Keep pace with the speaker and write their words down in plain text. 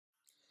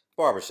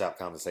Barbershop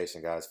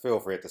conversation, guys. Feel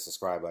free to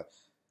subscribe. But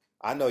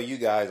I know you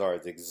guys are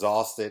as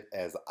exhausted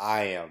as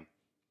I am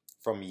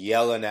from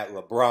yelling at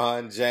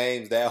LeBron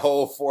James that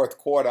whole fourth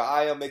quarter.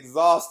 I am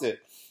exhausted.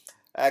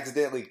 I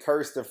accidentally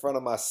cursed in front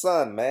of my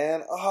son,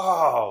 man.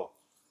 Oh,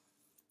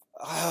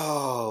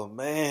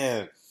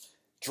 man.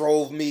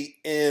 Drove me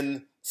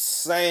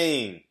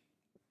insane.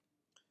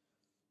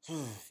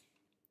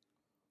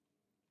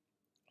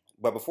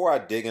 But before I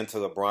dig into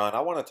LeBron,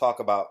 I want to talk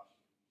about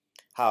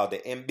how the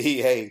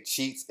NBA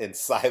cheats in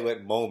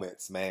silent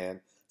moments,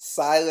 man.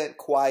 Silent,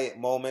 quiet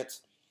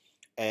moments.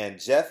 And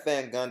Jeff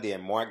Van Gundy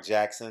and Mark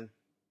Jackson,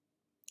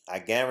 I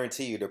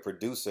guarantee you the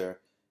producer,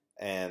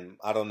 and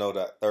I don't know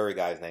the third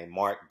guy's name,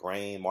 Mike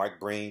Breen.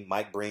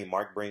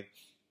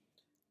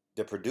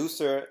 The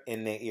producer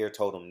in their ear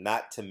told him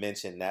not to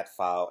mention that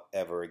foul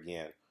ever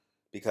again.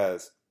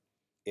 Because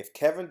if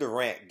Kevin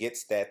Durant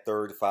gets that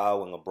third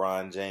foul when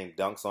LeBron James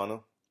dunks on him,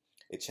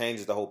 it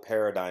changes the whole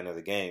paradigm of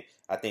the game.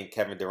 I think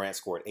Kevin Durant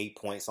scored 8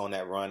 points on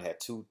that run, had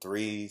 2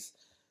 threes.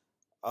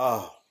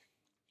 Oh,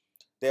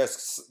 there's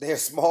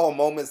small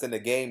moments in the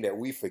game that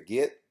we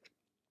forget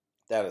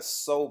that are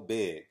so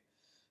big.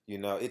 You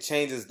know, it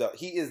changes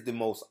he is the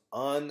most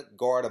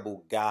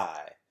unguardable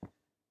guy.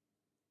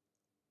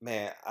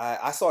 Man,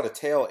 I saw the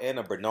tail end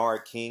of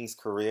Bernard King's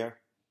career,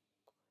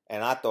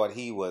 and I thought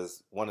he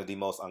was one of the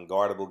most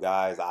unguardable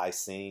guys I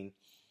seen.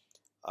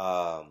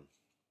 Um,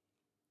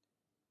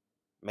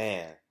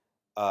 man,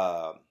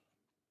 um,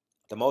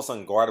 the most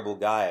unguardable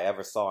guy I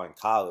ever saw in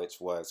college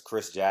was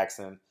Chris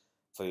Jackson.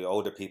 For the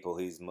older people,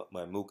 he's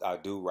Mahmoud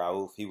Abdul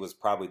Rauf. He was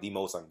probably the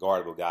most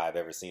unguardable guy I've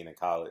ever seen in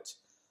college.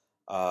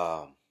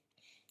 Um,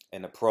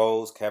 in the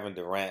pros, Kevin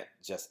Durant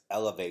just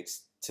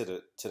elevates to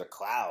the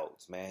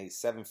clouds, man.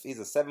 He's a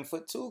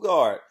 7'2"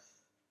 guard.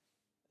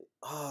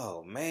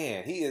 Oh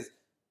man, he is.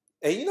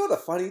 And you know the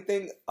funny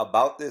thing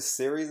about this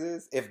series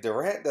is, if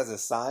Durant doesn't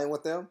sign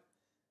with them,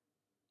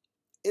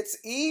 it's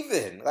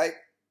even. Like,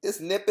 it's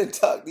nip and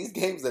tuck. These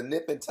games are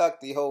nip and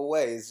tuck the whole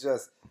way. It's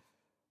just,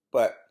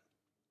 but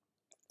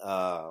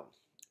um,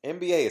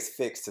 NBA is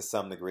fixed to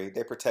some degree.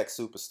 They protect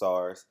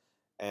superstars,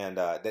 and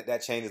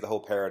that changes the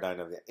whole paradigm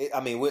of it.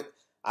 I mean,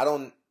 I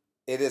don't.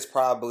 It is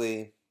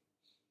probably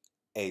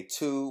a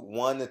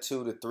 1 to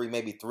 2 to 3,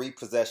 maybe 3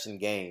 possession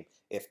game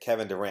if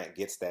Kevin Durant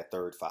gets that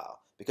third foul.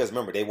 Because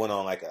remember, they went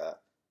on like a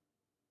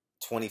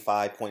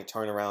 25-point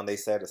turnaround, they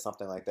said, or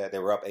something like that. They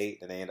were up 8,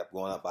 and they ended up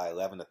going up by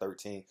 11 to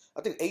 13.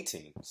 I think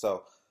 18.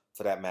 So,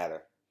 for that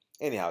matter.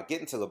 Anyhow,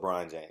 getting to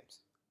LeBron James.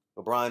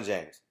 LeBron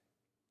James.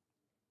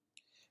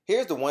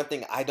 Here's the one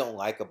thing I don't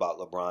like about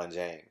LeBron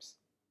James.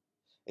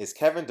 Is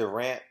Kevin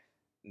Durant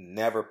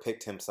never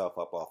picked himself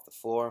up off the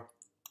floor.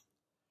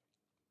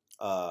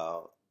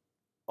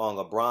 On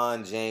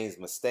LeBron James'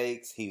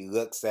 mistakes, he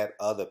looks at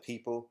other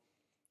people.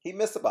 He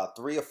missed about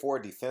 3 or 4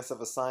 defensive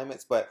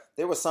assignments, but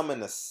there was some in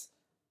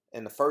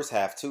the first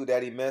half too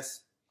that he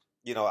missed.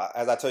 You know,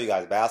 as I tell you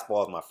guys,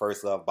 basketball is my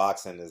first love.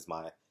 Boxing is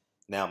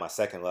now my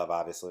second love,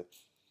 obviously.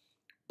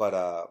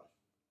 But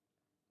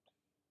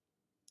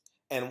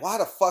and why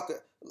the fuck?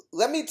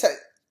 Let me tell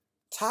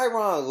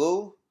Tyronn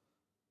Lue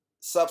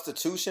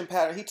substitution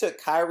pattern. He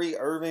took Kyrie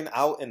Irving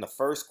out in the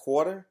first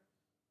quarter.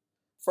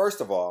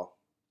 First of all,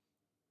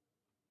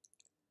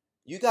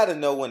 you got to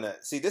know when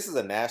see, this is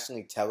a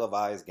nationally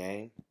televised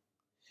game.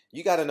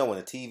 You got to know when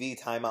the TV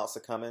timeouts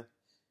are coming.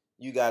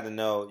 You got to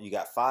know you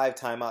got 5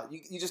 timeouts.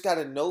 You just got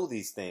to know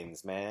these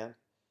things, man.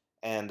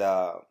 And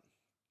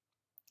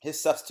his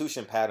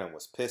substitution pattern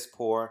was piss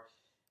poor.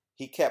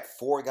 He kept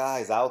 4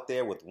 guys out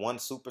there with 1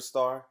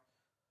 superstar.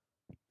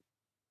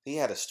 He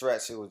had a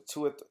stretch. It was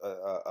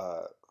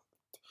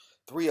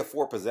 3 or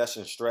 4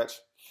 possession stretch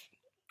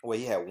where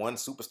he had 1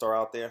 superstar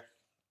out there.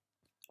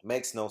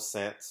 Makes no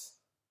sense.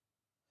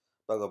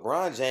 But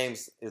LeBron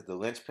James is the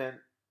linchpin.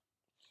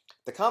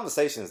 The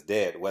conversation is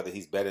dead, whether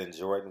he's better than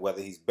Jordan,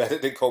 whether he's better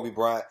than Kobe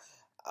Bryant.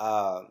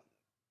 I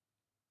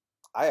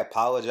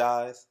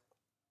apologize,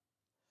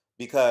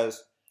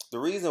 because the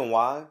reason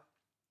why,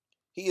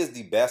 he is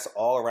the best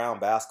all-around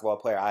basketball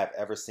player I have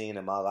ever seen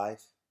in my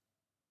life.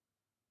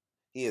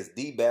 He is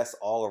the best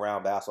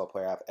all-around basketball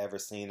player I've ever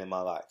seen in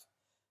my life.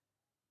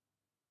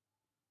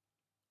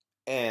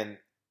 And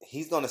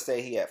he's going to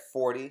say he had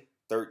 40,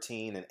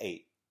 13, and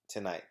 8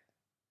 tonight.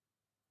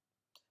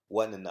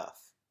 Wasn't enough.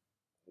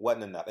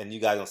 And you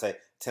guys going to say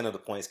 10 of the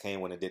points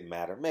came when it didn't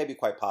matter. Maybe,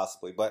 quite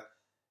possibly, but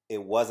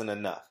it wasn't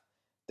enough.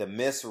 The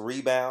missed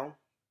rebound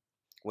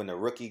when the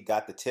rookie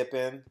got the tip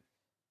in,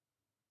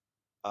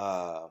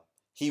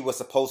 he was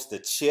supposed to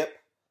chip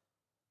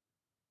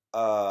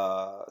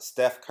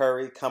Steph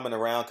Curry coming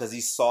around because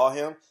he saw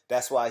him.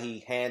 That's why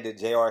he handed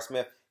J.R.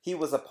 Smith. He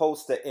was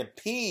supposed to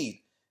impede.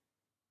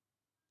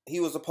 He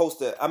was supposed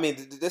to. I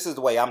mean, this is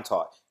the way I'm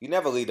taught. You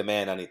never leave the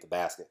man underneath the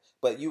basket.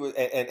 But you were,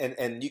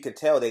 and you can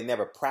tell they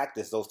never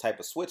practiced those type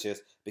of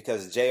switches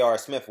because J.R.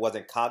 Smith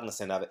wasn't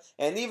cognizant of it.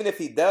 And even if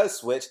he does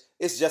switch,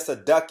 it's just a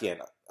duck in.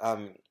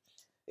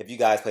 If you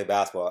guys play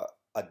basketball,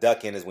 a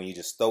duck in is when you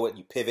just throw it,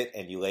 you pivot,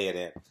 and you lay it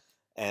in.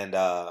 And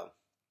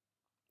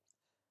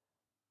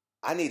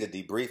I need a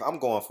debrief.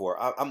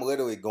 I'm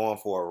literally going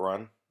for a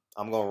run.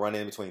 I'm going to run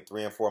in between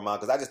 3 and 4 miles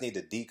because I just need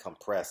to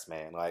decompress,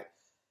 man. Like,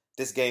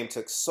 this game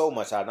took so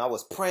much out, and I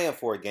was praying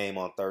for a game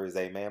on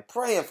Thursday, man.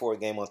 Praying for a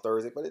game on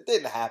Thursday, but it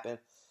didn't happen.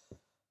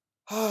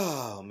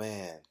 Oh,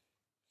 man.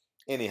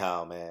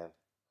 Anyhow, man.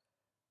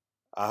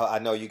 I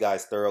know you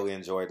guys thoroughly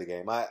enjoyed the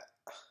game.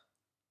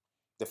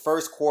 The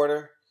first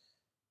quarter,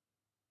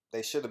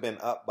 they should have been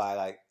up by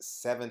like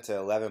 7 to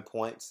 11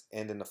 points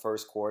ending the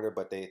first quarter,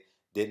 but they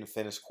didn't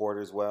finish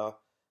quarters well.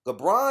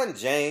 LeBron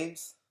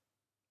James,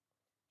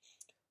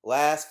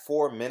 last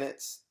 4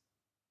 minutes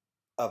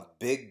of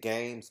big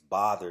games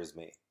bothers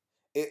me.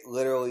 It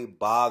literally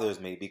bothers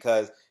me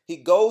because he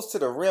goes to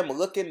the rim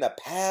looking to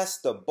pass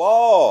the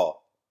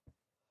ball.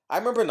 I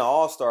remember in the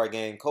All-Star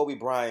game, Kobe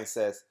Bryant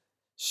says,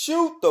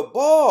 "Shoot the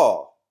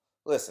ball."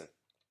 Listen,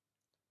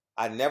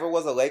 I never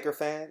was a Laker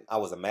fan. I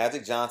was a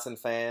Magic Johnson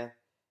fan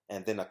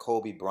and then a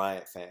Kobe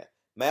Bryant fan.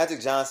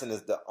 Magic Johnson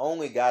is the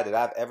only guy that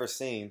I've ever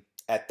seen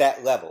at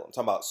that level. I'm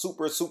talking about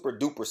super, super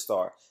duper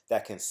star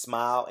that can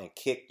smile and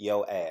kick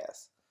your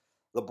ass.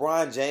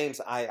 LeBron James,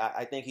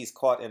 I think he's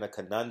caught in a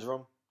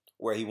conundrum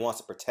where he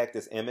wants to protect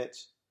his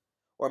image.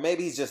 Or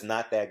maybe he's just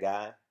not that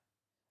guy.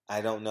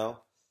 I don't know.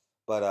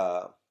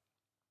 But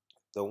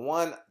the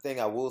one thing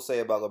I will say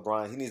about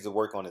LeBron, he needs to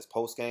work on his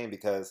post game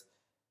because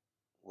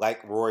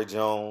like Roy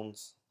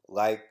Jones,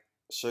 like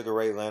Sugar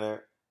Ray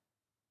Leonard,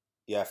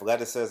 your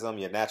athleticism,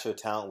 your natural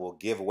talent will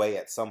give way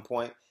at some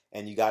point,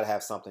 and you got to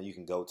have something you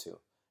can go to.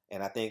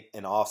 And I think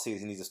in the offseason,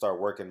 he needs to start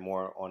working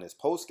more on his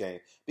post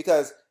game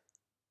because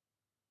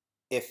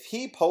if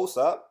he posts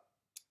up,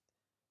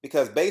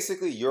 because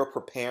basically you're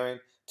preparing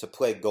to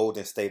play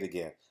Golden State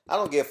again. I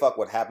don't give a fuck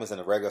what happens in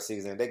the regular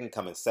season. They can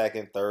come in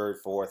second, third,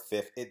 fourth,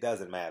 fifth. It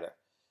doesn't matter.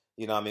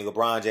 You know what I mean?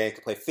 LeBron James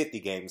can play 50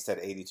 games instead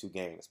of 82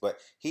 games. But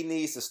he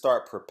needs to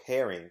start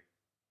preparing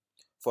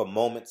for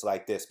moments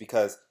like this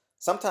because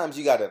sometimes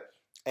you got to,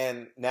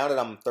 and now that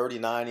I'm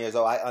 39 years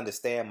old, I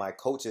understand my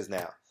coaches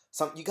now.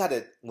 You got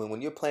to,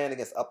 when you're playing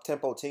against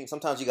up-tempo teams,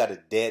 sometimes you got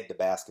to dead the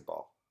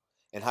basketball.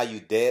 And how you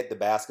dead the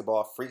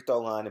basketball, free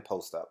throw line and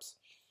post-ups.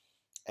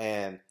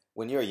 And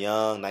when you're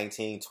young,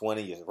 19,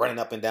 20, you're running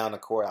up and down the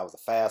court. I was a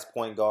fast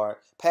point guard,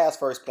 pass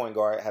first point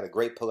guard, had a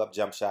great pull-up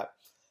jump shot.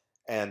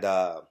 And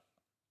I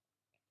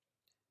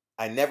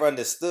never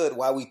understood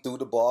why we threw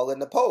the ball in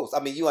the post. I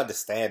mean, you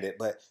understand it,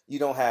 but you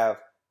don't have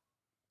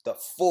the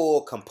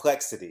full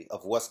complexity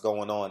of what's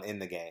going on in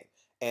the game.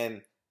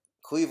 And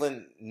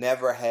Cleveland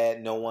never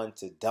had no one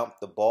to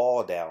dump the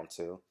ball down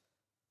to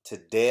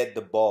dead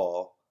the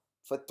ball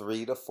for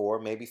 3 to 4,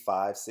 maybe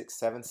 5, 6,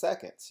 7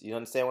 seconds. You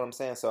understand what I'm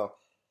saying? So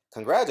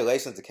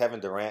congratulations to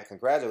Kevin Durant.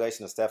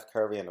 Congratulations to Steph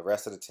Curry and the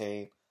rest of the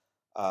team.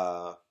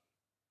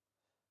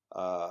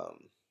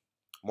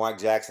 Mark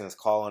Jackson is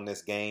calling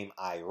this game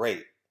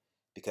irate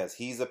because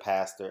he's a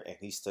pastor and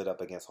he stood up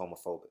against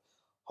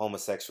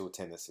homosexual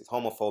tendencies,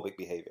 homophobic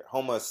behavior,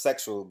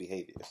 homosexual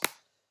behaviors.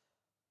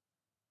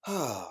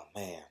 Oh,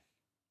 man.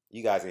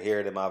 You guys can hear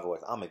it in my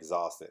voice. I'm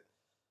exhausted.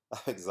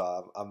 I'm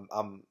exhausted.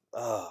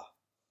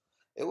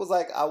 It was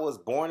like I was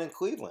born in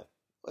Cleveland.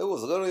 It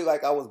was literally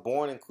like I was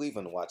born in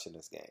Cleveland watching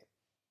this game.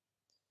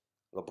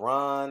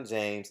 LeBron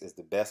James is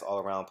the best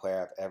all-around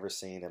player I've ever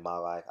seen in my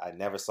life. I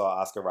never saw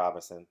Oscar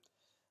Robertson.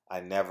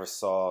 I never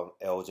saw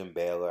Elgin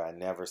Baylor. I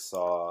never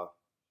saw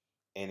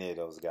any of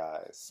those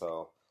guys.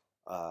 So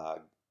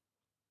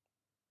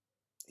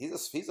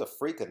he's a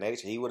freak of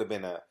nature. He would have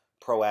been a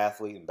pro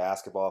athlete in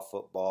basketball,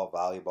 football,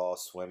 volleyball,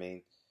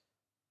 swimming,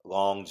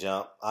 long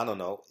jump. I don't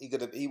know.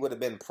 He would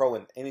have been pro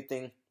in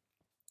anything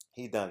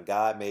he done.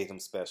 God made him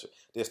special.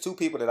 There's two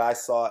people that I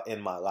saw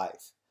in my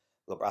life.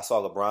 I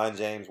saw LeBron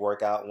James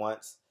work out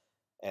once,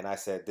 and I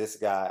said, this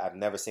guy, I've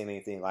never seen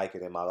anything like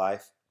it in my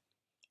life.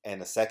 And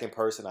the second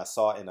person I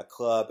saw in a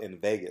club in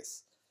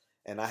Vegas,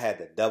 and I had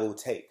to double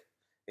take.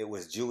 It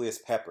was Julius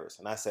Peppers.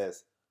 And I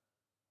says,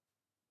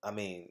 I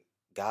mean,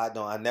 God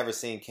don't, I've never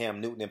seen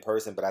Cam Newton in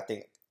person, but I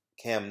think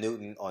Cam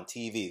Newton on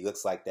TV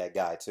looks like that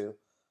guy too.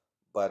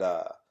 But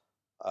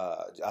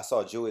I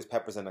saw Julius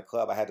Peppers in the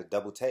club. I had to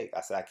double take.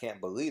 I said, I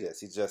can't believe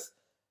this. He's just,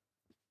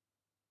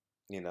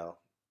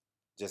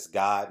 just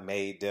God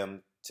made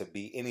them to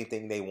be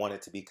anything they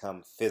wanted to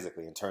become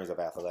physically in terms of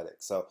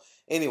athletics. So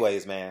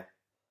anyways, man,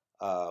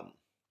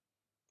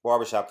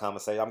 barbershop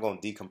conversation. I'm going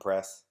to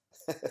decompress.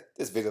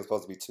 This video is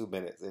supposed to be 2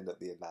 minutes. It ended up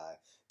being 9,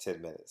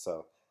 10 minutes.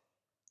 So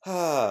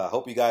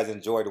hope you guys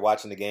enjoyed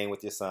watching the game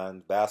with your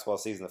son. Basketball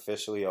season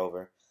officially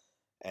over.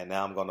 And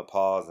now I'm going to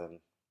pause and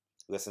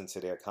listen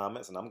to their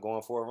comments. And I'm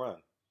going for a run.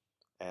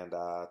 And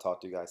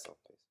talk to you guys soon.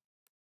 Peace.